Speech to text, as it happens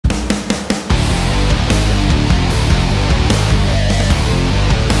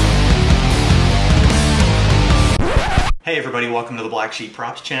everybody, welcome to the Black Sheep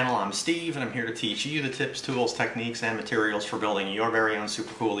Props channel. I'm Steve and I'm here to teach you the tips, tools, techniques, and materials for building your very own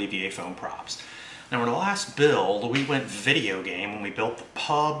super cool EVA foam props. Now in our last build, we went video game when we built the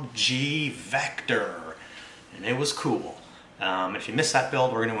PUBG Vector, and it was cool. If you missed that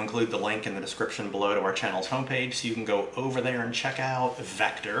build, we're going to include the link in the description below to our channel's homepage, so you can go over there and check out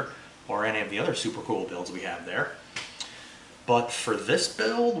Vector or any of the other super cool builds we have there. But for this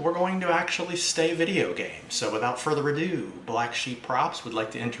build, we're going to actually stay video game. So without further ado, Black Sheep Props would like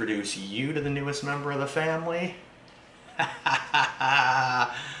to introduce you to the newest member of the family.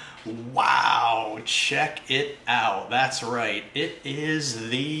 Wow, check it out. That's right, it is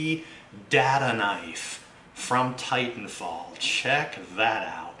the data knife from Titanfall. Check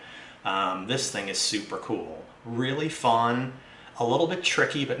that out. This thing is super cool, really fun. A little bit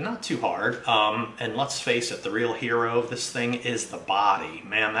tricky, but not too hard. And let's face it, the real hero of this thing is the body.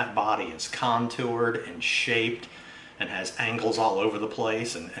 Man, that body is contoured and shaped and has angles all over the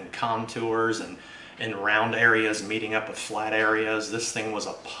place and contours and round areas meeting up with flat areas. This thing was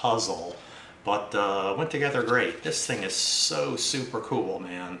a puzzle, but went together great. This thing is so super cool,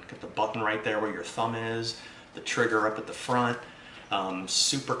 man. Got the button right there where your thumb is, the trigger up at the front,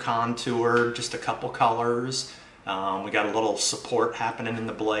 super contoured, just a couple colors. We got a little support happening in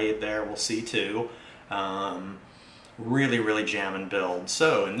the blade there, we'll see too. Really jamming build.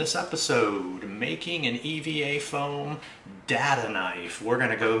 So in this episode, making an EVA foam data knife. We're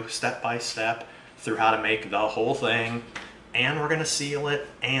gonna go step by step through how to make the whole thing, and we're gonna seal it,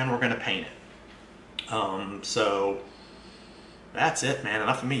 and we're gonna paint it. So that's it, man.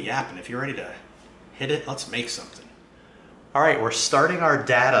 Enough of me yapping. If you're ready to hit it, let's make something. All right, we're starting our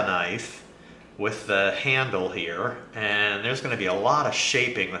data knife with the handle here, and there's going to be a lot of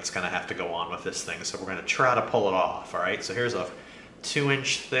shaping that's going to have to go on with this thing, so we're going to try to pull it off. All right, so here's a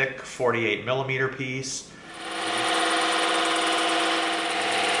 2-inch thick 48mm piece.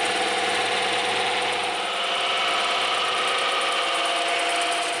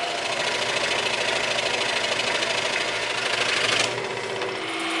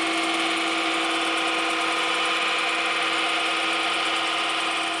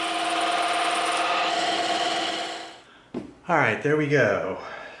 All right, there we go.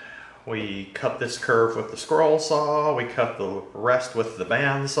 We cut this curve with the scroll saw, we cut the rest with the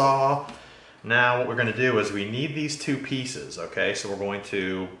bandsaw. Now what we're going to do is we need these two pieces, okay? So we're going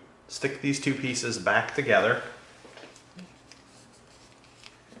to stick these two pieces back together.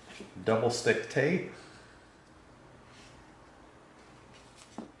 Double stick tape.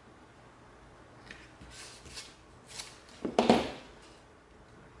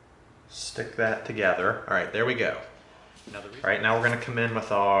 Stick that together. All right, there we go. All right, now we're going to come in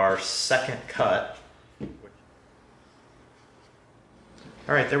with our second cut.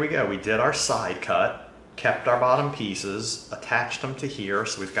 All right, there we go. We did our side cut, kept our bottom pieces, attached them to here,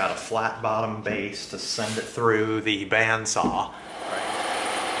 so we've got a flat bottom base to send it through the bandsaw.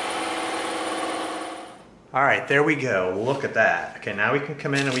 All right, there we go. Look at that. Okay, now we can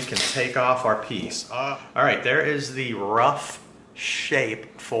come in and we can take off our piece. All right, there is the rough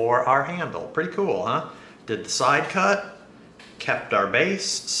shape for our handle. Pretty cool, huh? Did the side cut, kept our base,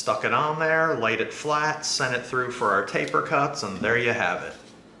 stuck it on there, laid it flat, sent it through for our taper cuts, and there you have it.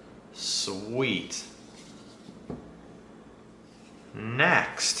 Sweet.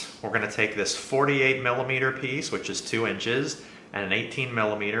 Next, we're going to take this 48mm piece, which is 2 inches, and an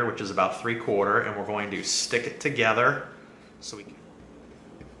 18mm, which is about 3/4, and we're going to stick it together so we can...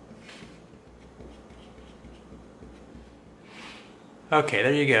 Okay,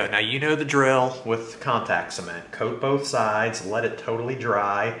 there you go. Now you know the drill with contact cement. Coat both sides, let it totally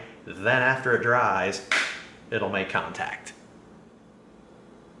dry, then after it dries, it'll make contact.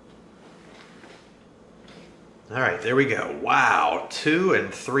 All right, there we go. Wow, 2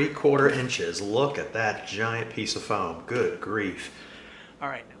 3/4 inches. Look at that giant piece of foam. Good grief. All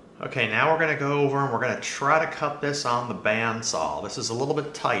right. Okay, now we're gonna go over and we're gonna try to cut this on the bandsaw. This is a little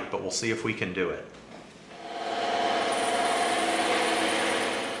bit tight, but we'll see if we can do it.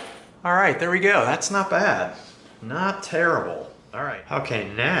 All right, there we go. That's not bad. Not terrible. All right. Okay,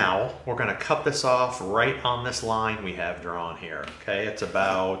 now we're going to cut this off right on this line we have drawn here. Okay, it's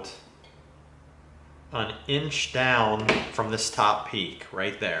about an inch down from this top peak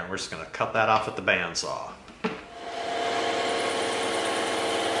right there. We're just going to cut that off at the bandsaw.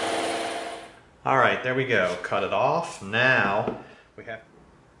 All right, there we go. Cut it off. Now we have...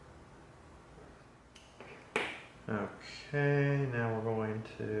 Okay, now we're going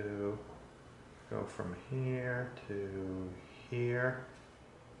to go from here to here.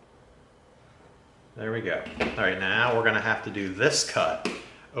 There we go. All right, now we're going to have to do this cut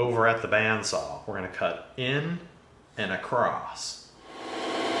over at the bandsaw. We're going to cut in and across.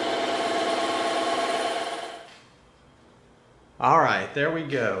 All right, there we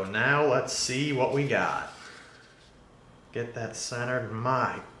go. Now let's see what we got. Get that centered.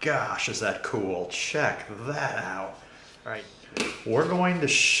 My gosh, is that cool. Check that out. All right, we're going to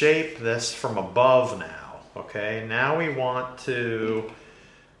shape this from above now, okay? Now we want to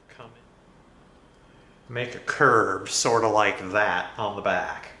come in, make a curve sort of like that on the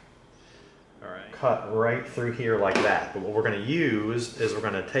back. All right, cut right through here like that. But what we're going to use is we're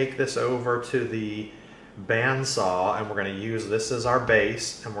going to take this over to the bandsaw, and we're going to use this as our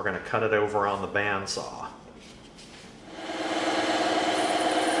base, and we're going to cut it over on the bandsaw.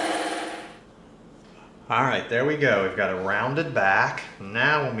 All right, there we go. We've got a rounded back.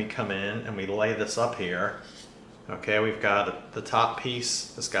 Now when we come in and we lay this up here, okay, we've got the top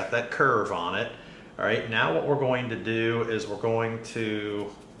piece that's got that curve on it. All right, now what we're going to do is we're going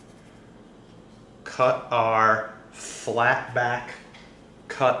to cut our flat back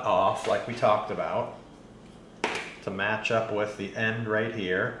cut off like we talked about to match up with the end right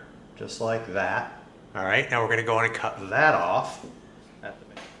here, just like that. All right, now we're going to go in and cut that off.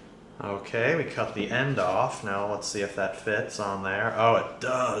 Okay, we cut the end off. Now let's see if that fits on there. Oh, it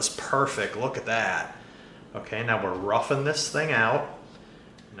does. Perfect. Look at that. Okay, now we're roughing this thing out.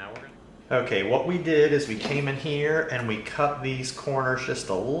 Now we're gonna... Okay, what we did is we came in here and we cut these corners just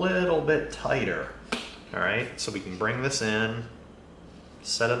a little bit tighter. All right, so we can bring this in,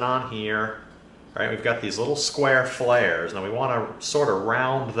 set it on here. All right, we've got these little square flares. Now we want to sort of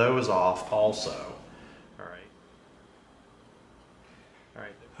round those off also.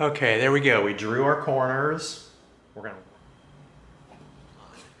 Okay, there we go. We drew our corners. We're gonna...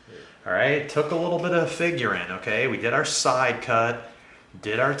 All right, took a little bit of figuring, okay? We did our side cut,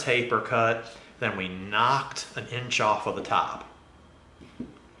 did our taper cut, then we knocked an inch off of the top.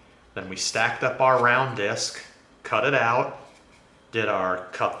 Then we stacked up our round disc, cut it out, did our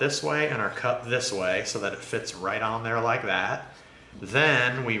cut this way and our cut this way so that it fits right on there like that.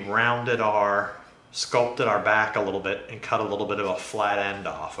 Then we sculpted our back a little bit and cut a little bit of a flat end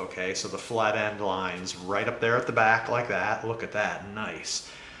off, okay? So the flat end line's right up there at the back like that. Look at that, nice.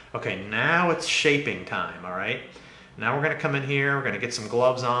 Okay, now it's shaping time, all right? Now we're gonna come in here, we're gonna get some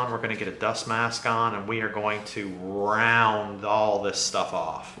gloves on, we're gonna get a dust mask on, and we are going to round all this stuff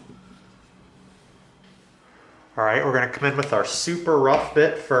off. All right, we're gonna come in with our super rough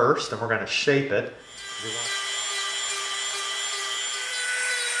bit first, and we're gonna shape it.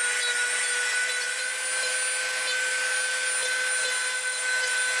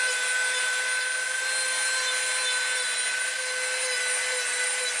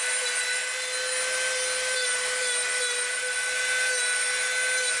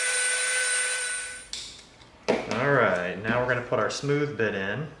 Alright, now we're going to put our smooth bit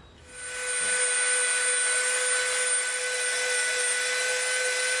in.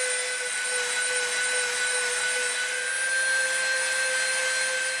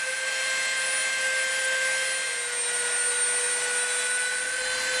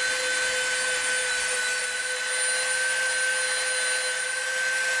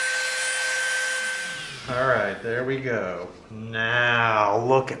 Alright, there we go. Now,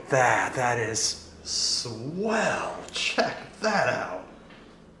 look at that. That is swell. Check that out.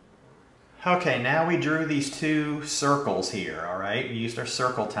 Okay, now we drew these two circles here, alright? We used our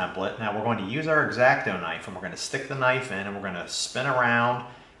circle template. Now we're going to use our X-Acto knife, and we're going to stick the knife in, and we're going to spin around,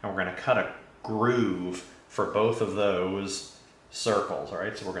 and we're going to cut a groove for both of those circles,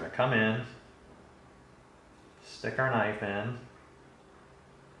 alright? So we're going to come in, stick our knife in,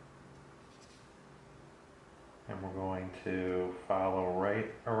 and we're going to follow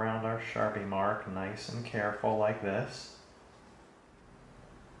right around our Sharpie mark, nice and careful like this.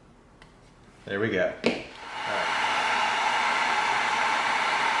 There we go. All right.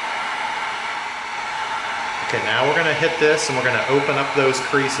 Okay, now we're going to hit this and we're going to open up those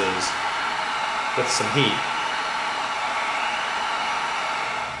creases with some heat.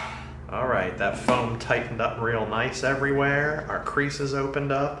 All right, that foam tightened up real nice everywhere. Our creases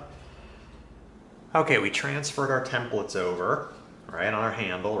opened up. Okay, we transferred our templates over, right on our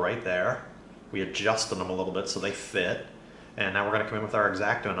handle right there. We adjusted them a little bit so they fit. And now we're going to come in with our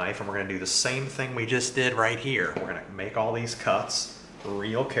X-Acto knife and we're going to do the same thing we just did right here. We're going to make all these cuts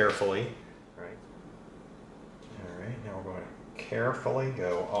real carefully. Right. All right, now we're going to carefully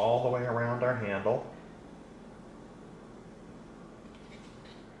go all the way around our handle.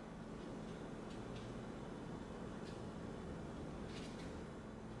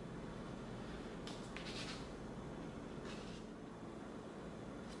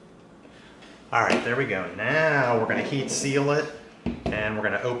 All right, there we go. Now we're going to heat seal it and we're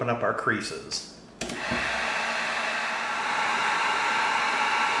going to open up our creases.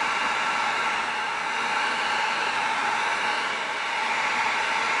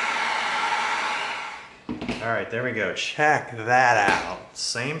 All right, there we go. Check that out.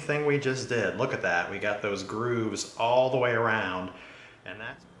 Same thing we just did. Look at that. We got those grooves all the way around. And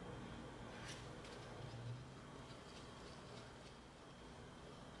that's...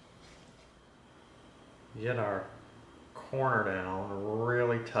 Get our corner down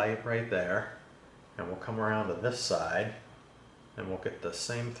really tight right there. And we'll come around to this side and we'll get the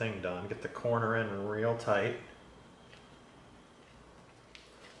same thing done. Get the corner in real tight.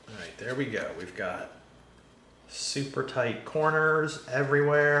 All right, there we go. We've got super tight corners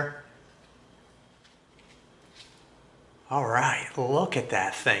everywhere. All right, look at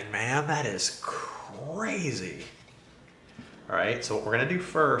that thing, man. That is crazy. All right, so what we're gonna do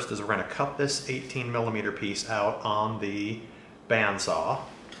first is we're gonna cut this 18mm piece out on the bandsaw.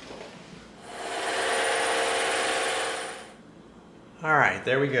 All right,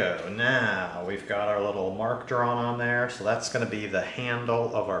 there we go. Now we've got our little mark drawn on there, so that's gonna be the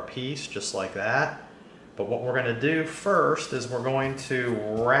handle of our piece, just like that. But what we're gonna do first is we're going to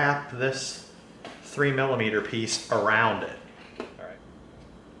wrap this 3mm piece around it. All right.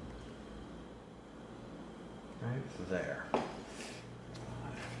 Right there. All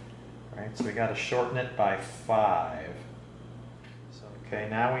right, so we gotta shorten it by 5. So, okay,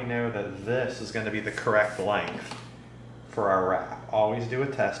 now we know that this is gonna be the correct length for our wrap. Always do a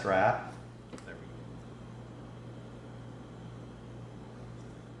test wrap. There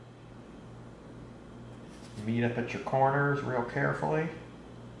we go. Meet up at your corners real carefully.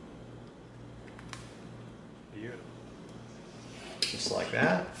 Beautiful. Just like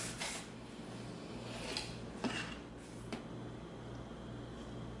that.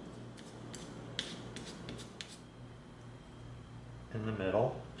 In the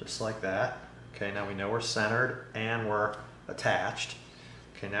middle, just like that. Okay, now we know we're centered and we're attached.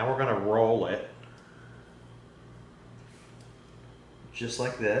 Okay, now we're gonna roll it just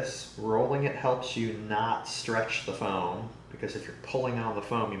like this. Rolling it helps you not stretch the foam, because if you're pulling on the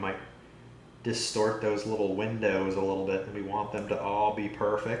foam, you might distort those little windows a little bit, and we want them to all be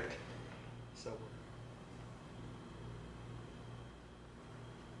perfect. So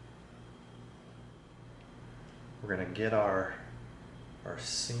we're gonna get our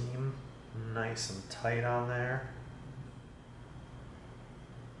seam nice and tight on there.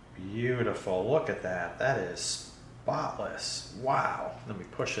 Beautiful, look at that. That is spotless. Wow. Then we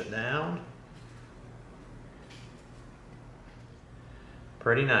push it down.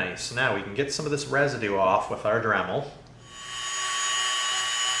 Pretty nice. Now we can get some of this residue off with our Dremel.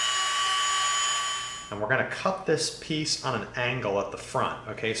 And we're gonna cut this piece on an angle at the front.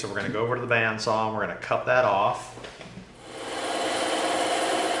 Okay, so we're gonna go over to the bandsaw and we're gonna cut that off.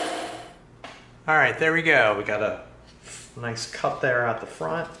 All right, there we go. We got a nice cut there at the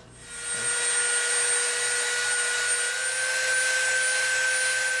front.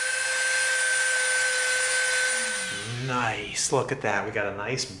 Nice, look at that. We got a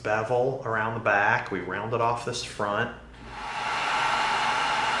nice bevel around the back. We rounded off this front.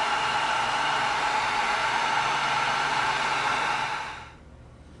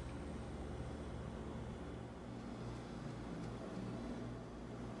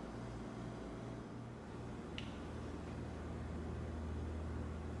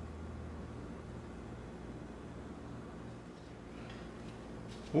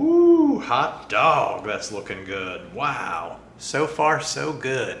 Ooh, hot dog, that's looking good. Wow, so far so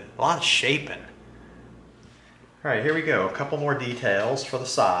good. A lot of shaping. All right, here we go. A couple more details for the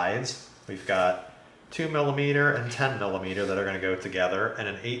sides. We've got 2mm and 10mm that are gonna go together, and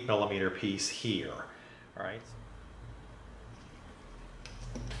an 8mm piece here. All right.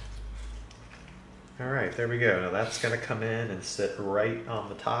 All right, there we go. Now that's gonna come in and sit right on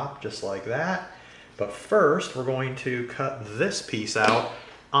the top, just like that. But first, we're going to cut this piece out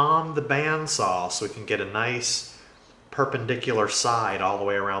on the bandsaw so we can get a nice perpendicular side all the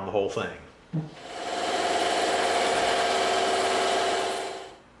way around the whole thing.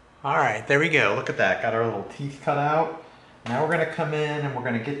 All right, there we go. Look at that. Got our little teeth cut out. Now we're going to come in and we're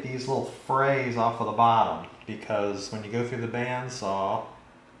going to get these little frays off of the bottom, because when you go through the bandsaw,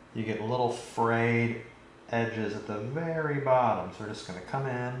 you get little frayed edges at the very bottom. So we're just going to come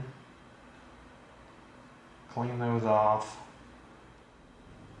in, clean those off.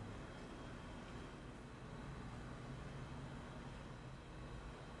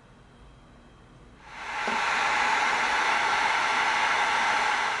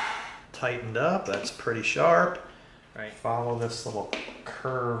 Tightened up, that's pretty sharp. All right, follow this little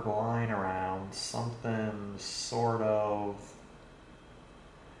curved line around, something sort of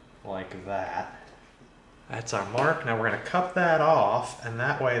like that. That's our mark. Now we're going to cut that off, and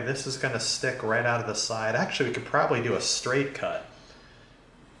that way this is going to stick right out of the side. Actually, we could probably do a straight cut.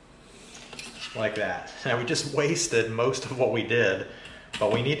 like that. Now we just wasted most of what we did,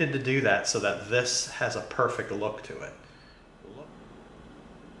 but we needed to do that so that this has a perfect look to it.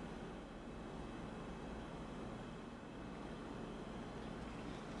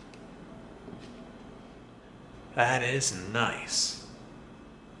 That is nice.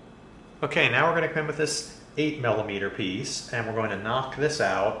 Okay, now we're going to come in with this 8mm piece, and we're going to knock this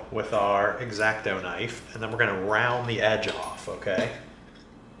out with our X-Acto knife, and then we're going to round the edge off, okay?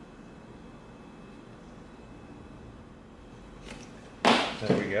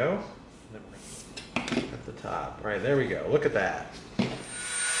 There we go. Then we're going to at the top. All right, there we go. Look at that.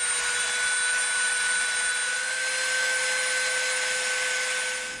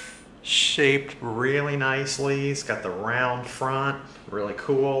 Shaped really nicely. It's got the round front, really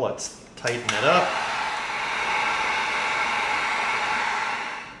cool. Let's tighten it up.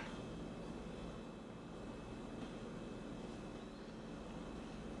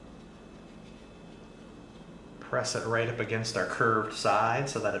 Press it right up against our curved side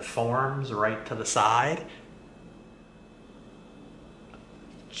so that it forms right to the side.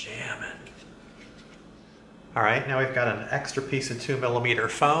 Jamming. All right, now we've got an extra piece of 2mm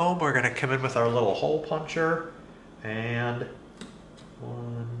foam. We're going to come in with our little hole puncher, and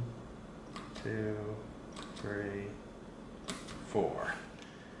 1, 2, 3, 4.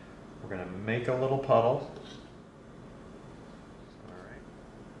 We're going to make a little puddle. All right.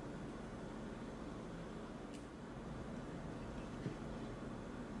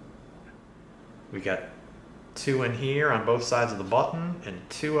 We got 2 in here on both sides of the button and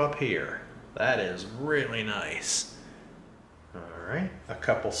 2 up here. That is really nice. All right, a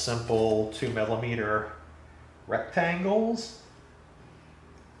couple simple 2mm rectangles.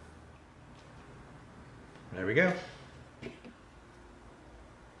 There we go.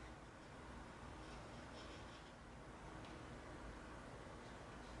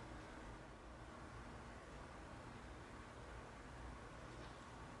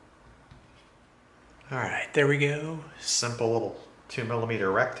 All right, there we go. Simple little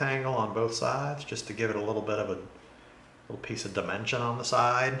 2mm rectangle on both sides, just to give it a little bit of a little piece of dimension on the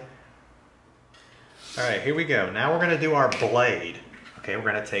side. All right, here we go. Now we're going to do our blade. Okay, we're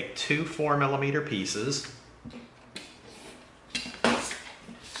going to take 2 4mm pieces. All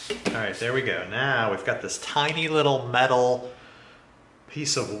right, there we go. Now we've got this tiny little metal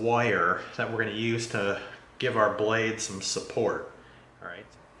piece of wire that we're going to use to give our blade some support. All right.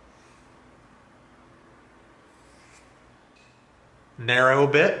 Narrow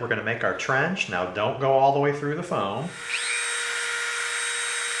bit, we're going to make our trench. Now don't go all the way through the foam.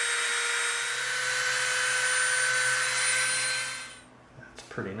 That's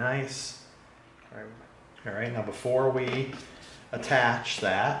pretty nice. All right, now before we attach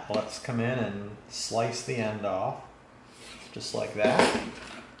that, let's come in and slice the end off, just like that.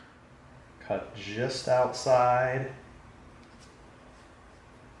 Cut just outside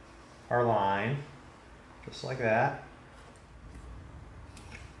our line, just like that.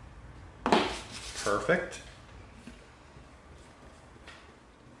 Perfect.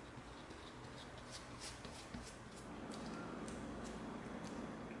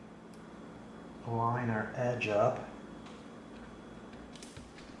 Line our edge up.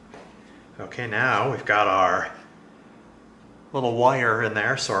 Okay, now we've got our little wire in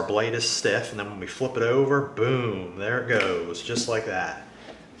there so our blade is stiff, and then when we flip it over, boom, there it goes, just like that.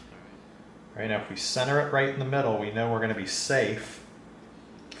 All right, now if we center it right in the middle, we know we're going to be safe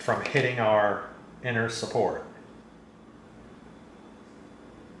from hitting our inner support.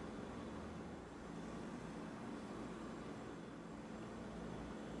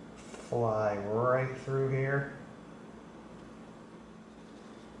 Fly right through here.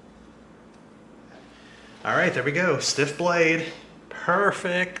 All right, there we go. Stiff blade.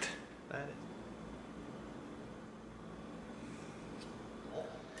 Perfect. All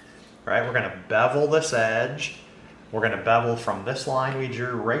right, we're going to bevel this edge. We're going to bevel from this line we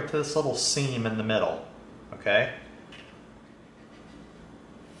drew right to this little seam in the middle, okay?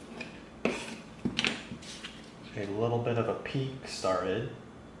 A little bit of a peak started.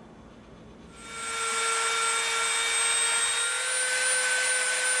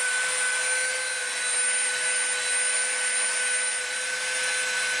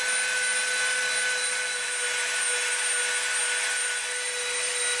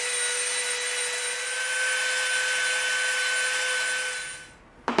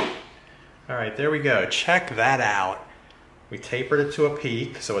 All right, there we go. Check that out. We tapered it to a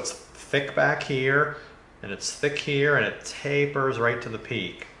peak, so it's thick back here, and it's thick here, and it tapers right to the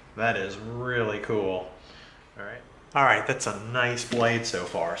peak. That is really cool. All right, that's a nice blade so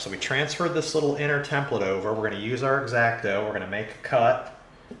far. So we transferred this little inner template over. We're going to use our X-Acto. We're going to make a cut.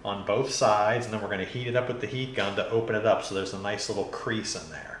 on both sides, and then we're going to heat it up with the heat gun to open it up so there's a nice little crease in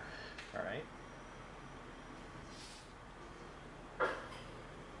there. All right.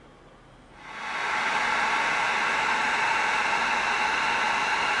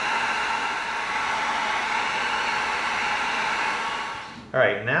 All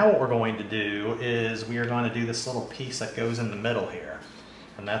right, now what we're going to do is we are going to do this little piece that goes in the middle here.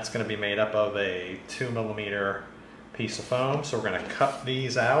 And that's going to be made up of a 2mm piece of foam. So we're going to cut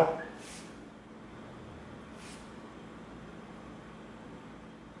these out.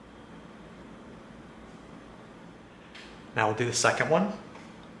 Now we'll do the second one.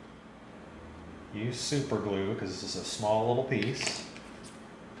 Use super glue because this is a small little piece.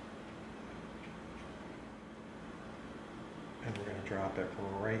 And we're going to drop it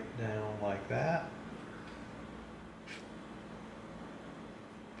right down like that.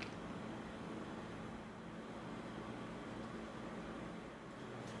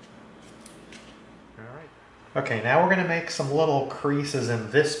 All right. Okay, now we're going to make some little creases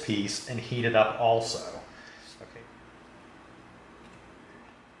in this piece and heat it up also. Okay.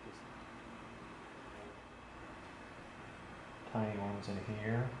 Tiny ones in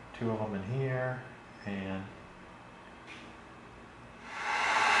here, 2 of them in here, and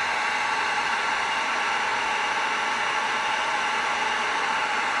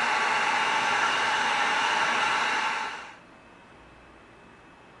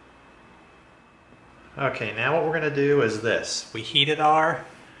okay, now what we're going to do is this. We heated our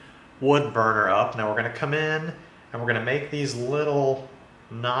wood burner up. Now we're going to come in and we're going to make these little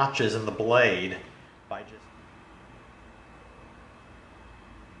notches in the blade by just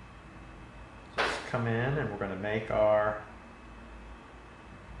come in and we're going to make our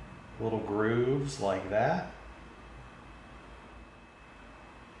little grooves like that.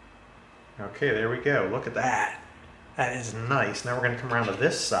 Okay, there we go. Look at that. That is nice. Now we're going to come around to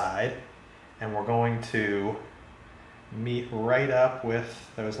this side and we're going to meet right up with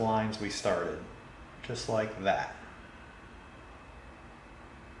those lines we started, just like that.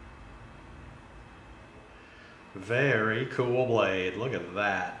 Very cool blade, look at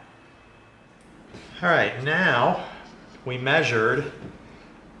that. All right, now we measured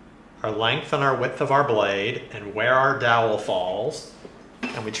our length and our width of our blade and where our dowel falls,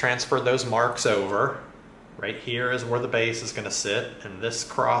 and we transferred those marks over. Right here is where the base is going to sit, and this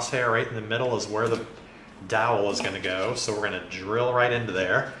crosshair right in the middle is where the dowel is going to go. So we're going to drill right into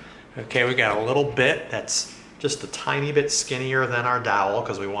there. Okay, we got a little bit that's just a tiny bit skinnier than our dowel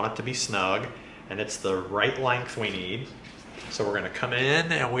because we want it to be snug, and it's the right length we need. So we're going to come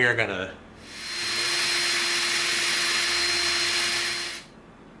in and we are going to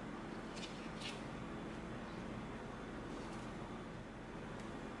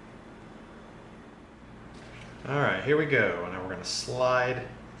all right, here we go. Now we're going to slide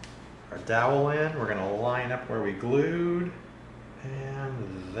our dowel in. We're going to line up where we glued,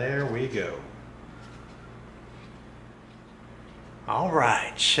 and there we go. All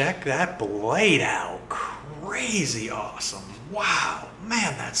right, check that blade out. Crazy awesome. Wow,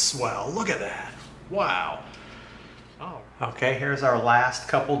 man, that's swell. Look at that. Wow. Oh. Okay, here's our last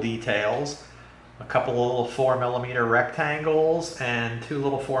couple details. A couple little 4mm rectangles and 2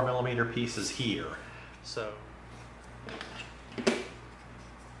 little 4mm pieces here. So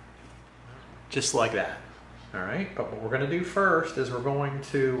just like that. All right, but what we're going to do first is we're going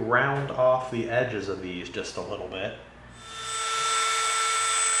to round off the edges of these just a little bit.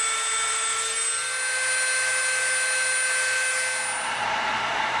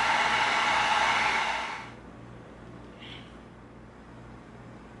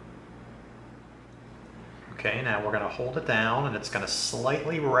 Okay, now we're going to hold it down and it's going to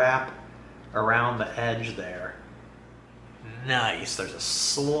slightly wrap around the edge there. Nice, there's a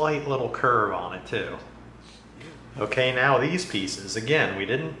slight little curve on it too. Okay, now these pieces, again, we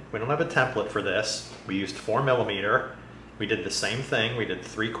don't have a template for this. We used 4mm. We did the same thing. We did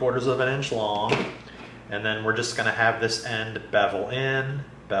 3/4 of an inch long, and then we're just going to have this end bevel in,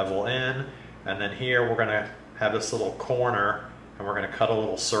 and then here we're going to have this little corner, and we're going to cut a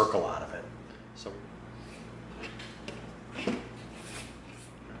little circle out of it. So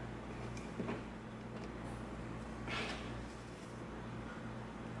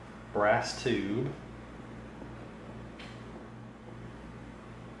brass tube.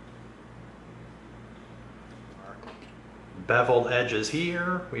 Our beveled edges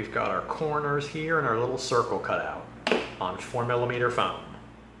here. We've got our corners here and our little circle cut out on 4mm foam.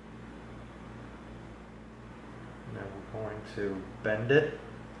 Now we're going to bend it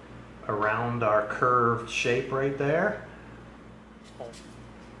around our curved shape right there.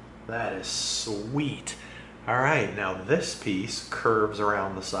 That is sweet. All right, now this piece curves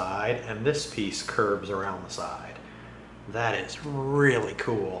around the side and this piece curves around the side. That is really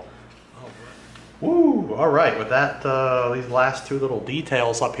cool. Woo! All right, with that, these last two little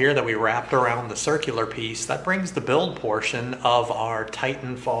details up here that we wrapped around the circular piece, that brings the build portion of our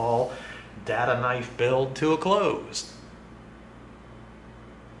Titanfall data knife build to a close.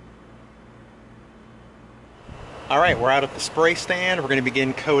 All right, we're out at the spray stand. We're going to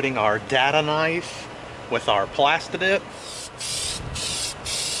begin coating our data knife with our Plastidip.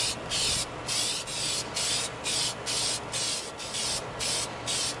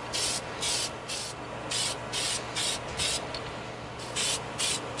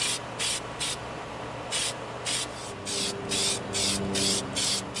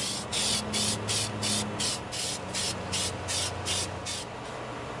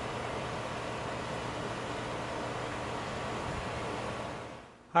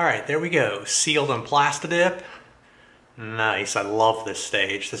 All right, there we go, sealed in Plastidip. Nice, I love this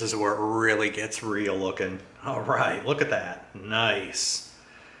stage. This is where it really gets real looking. All right, look at that, nice.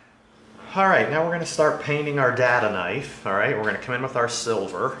 All right, now we're gonna start painting our data knife. All right, we're gonna come in with our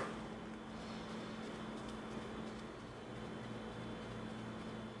silver.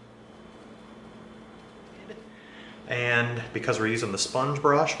 And because we're using the sponge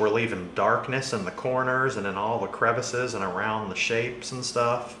brush, we're leaving darkness in the corners and in all the crevices and around the shapes and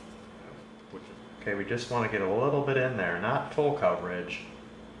stuff. Okay, we just want to get a little bit in there, not full coverage.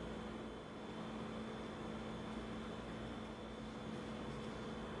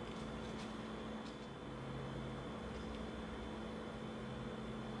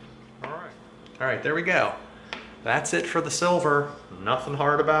 All right, there we go. That's it for the silver. Nothing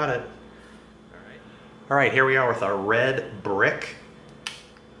hard about it. All right, here we are with our red brick.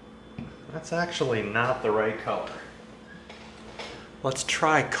 That's actually not the right color. Let's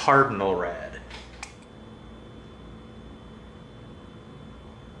try cardinal red.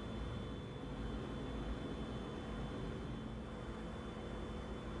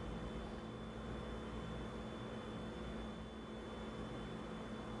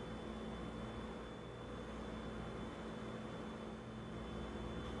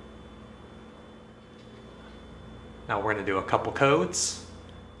 Now we're going to do a couple coats.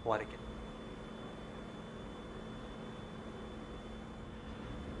 Let it get.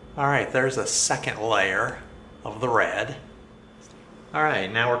 All right, there's a second layer of the red. All right,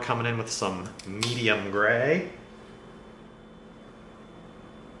 now we're coming in with some medium gray.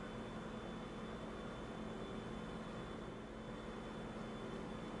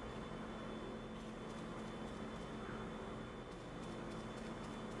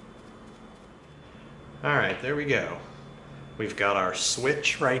 All right, there we go. We've got our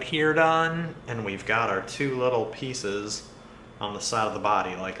switch right here done, and we've got our two little pieces on the side of the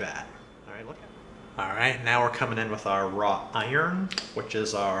body like that. All right, look at it. All right, now we're coming in with our wrought iron, which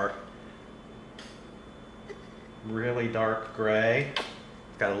is our really dark gray.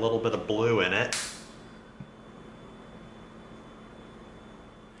 Got a little bit of blue in it.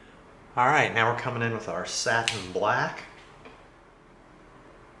 All right, now we're coming in with our satin black.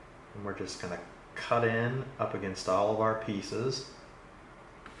 And we're just gonna cut in up against all of our pieces.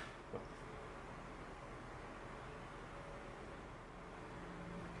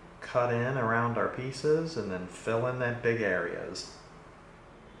 Cut in around our pieces and then fill in that big areas.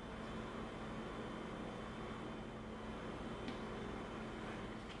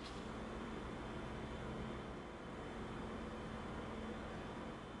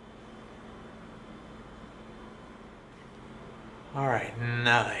 All right,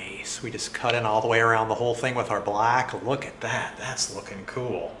 nice. We just cut in all the way around the whole thing with our black. Look at that, that's looking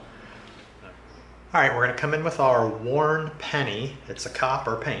cool. All right, we're gonna come in with our worn penny. It's a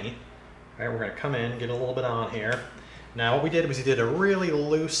copper paint. All right, we're gonna come in, get a little bit on here. Now what we did was we did a really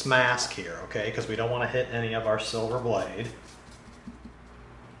loose mask here, okay? Because we don't wanna hit any of our silver blade.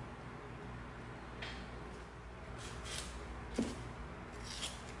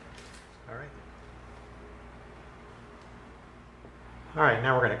 All right,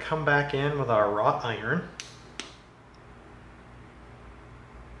 now we're going to come back in with our wrought iron.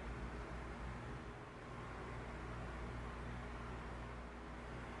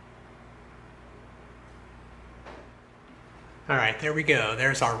 All right, there we go.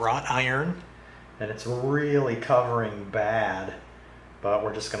 There's our wrought iron. And it's really covering bad, but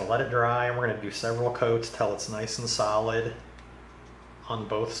we're just going to let it dry and we're going to do several coats till it's nice and solid on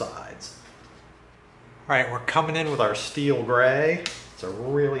both sides. All right, we're coming in with our steel gray. It's a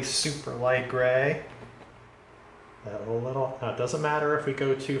really super light gray. That little, now it doesn't matter if we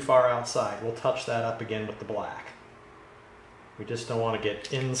go too far outside. We'll touch that up again with the black. We just don't want to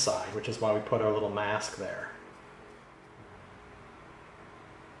get inside, which is why we put our little mask there.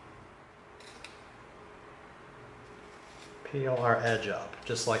 Peel our edge up,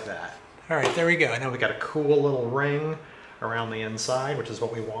 just like that. All right, there we go. Now we got a cool little ring around the inside, which is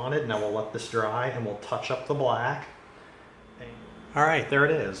what we wanted. Now we'll let this dry and we'll touch up the black. All right, there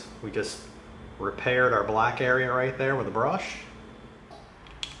it is. We just repaired our black area right there with a brush.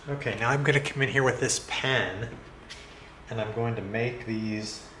 Okay, now I'm going to come in here with this pen and I'm going to make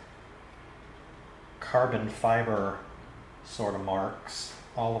these carbon fiber sort of marks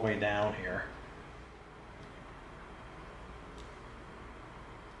all the way down here.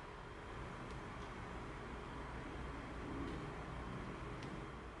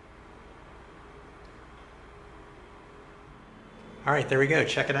 All right, there we go.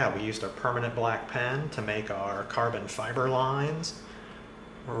 Check it out. We used our permanent black pen to make our carbon fiber lines.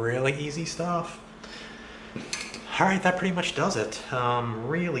 Really easy stuff. All right, that pretty much does it.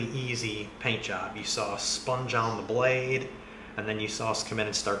 Really easy paint job. You saw us sponge on the blade, and then you saw us come in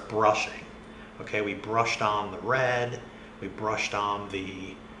and start brushing. Okay, we brushed on the red, we brushed on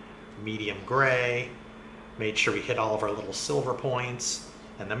the medium gray, made sure we hit all of our little silver points,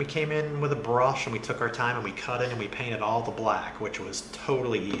 and then we came in with a brush and we took our time and we cut in and we painted all the black, which was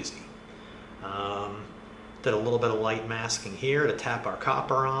totally easy. Did a little bit of light masking here to tap our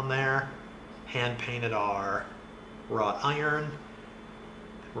copper on there, hand painted our wrought iron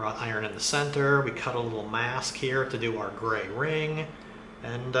in the center. We cut a little mask here to do our gray ring,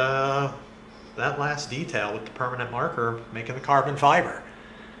 and that last detail with the permanent marker making the carbon fiber.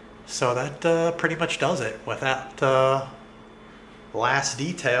 So that pretty much does it. With that last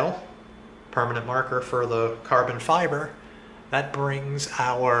detail, permanent marker for the carbon fiber, that brings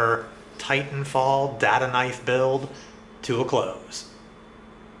our Titanfall data knife build to a close.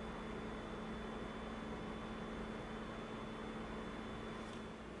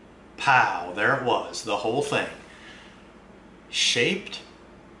 Pow, there it was, the whole thing. Shaped,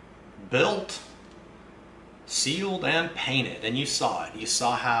 built, sealed, and painted, and you saw it. You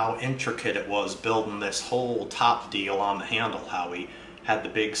saw how intricate it was building this whole top deal on the handle, how we had the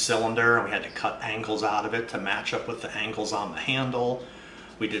big cylinder and we had to cut angles out of it to match up with the angles on the handle.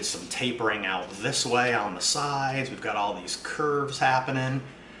 We did some tapering out this way on the sides. We've got all these curves happening.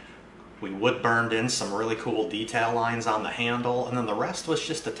 We wood burned in some really cool detail lines on the handle, and then the rest was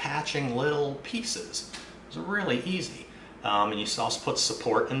just attaching little pieces. It was really easy. And you saw us put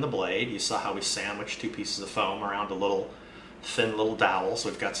support in the blade. You saw how we sandwiched two pieces of foam around a little thin little dowel, so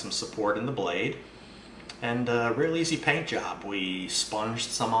we've got some support in the blade. And a real easy paint job. We sponged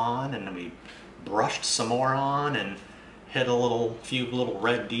some on, and then we brushed some more on, and hit a few little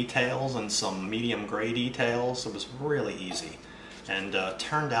red details and some medium gray details. It was really easy, and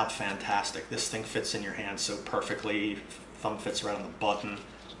turned out fantastic. This thing fits in your hand so perfectly. Thumb fits right on the button.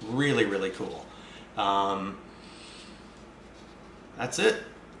 Really, really cool. That's it.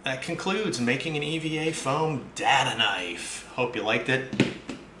 That concludes making an EVA foam data knife. Hope you liked it.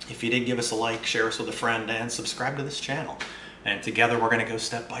 If you did, give us a like, share us with a friend, and subscribe to this channel. And together we're going to go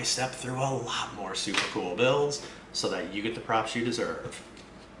step by step through a lot more super cool builds so that you get the props you deserve.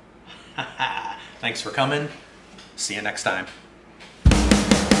 Thanks for coming. See you next time.